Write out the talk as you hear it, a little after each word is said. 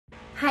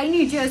Hey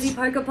New Jersey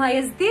poker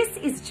players, this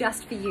is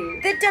just for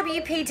you. The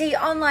WPT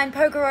Online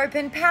Poker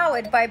Open,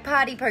 powered by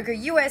Party Poker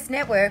US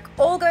Network,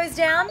 all goes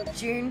down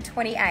June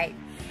 28th.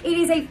 It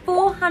is a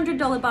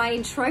 $400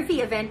 buy-in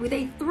trophy event with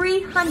a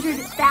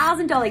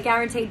 $300,000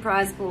 guaranteed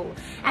prize pool.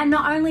 And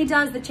not only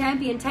does the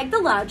champion take the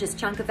largest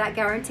chunk of that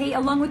guarantee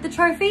along with the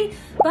trophy,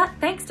 but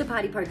thanks to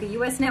Party Poker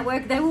US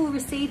Network, they will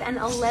receive an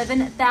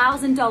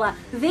 $11,000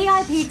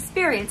 VIP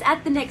experience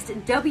at the next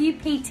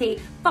WPT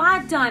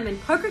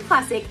 5-Diamond Poker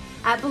Classic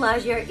at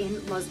Bellagio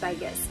in Las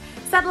Vegas.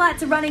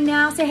 Satellites are running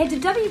now, so head to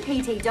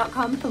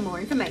WPT.com for more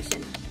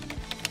information.